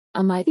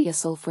Am I the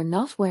asshole for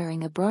not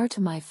wearing a bra to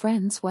my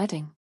friend's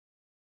wedding?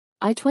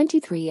 I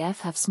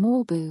 23F have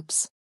small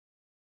boobs.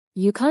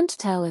 You can't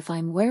tell if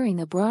I'm wearing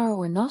a bra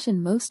or not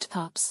in most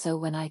tops, so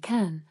when I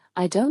can,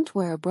 I don't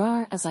wear a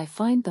bra as I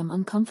find them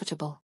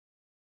uncomfortable.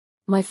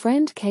 My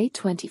friend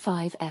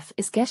Kate25F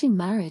is getting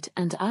married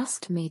and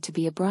asked me to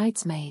be a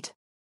bridesmaid.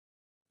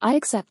 I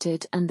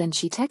accepted, and then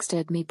she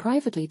texted me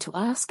privately to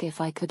ask if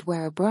I could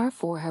wear a bra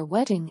for her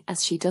wedding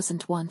as she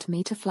doesn't want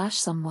me to flash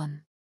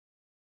someone.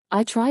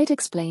 I tried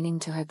explaining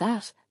to her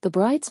that the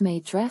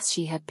bridesmaid dress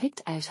she had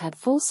picked out had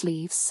full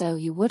sleeves so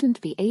you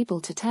wouldn't be able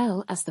to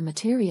tell as the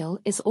material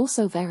is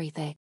also very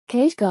thick.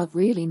 Kate got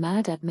really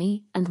mad at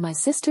me, and my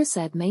sister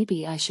said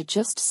maybe I should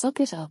just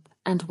suck it up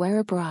and wear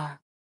a bra.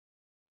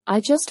 I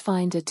just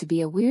find it to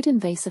be a weird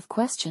invasive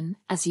question,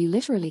 as you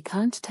literally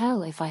can't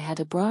tell if I had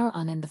a bra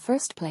on in the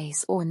first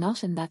place or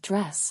not in that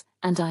dress,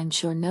 and I'm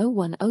sure no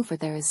one over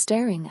there is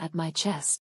staring at my chest.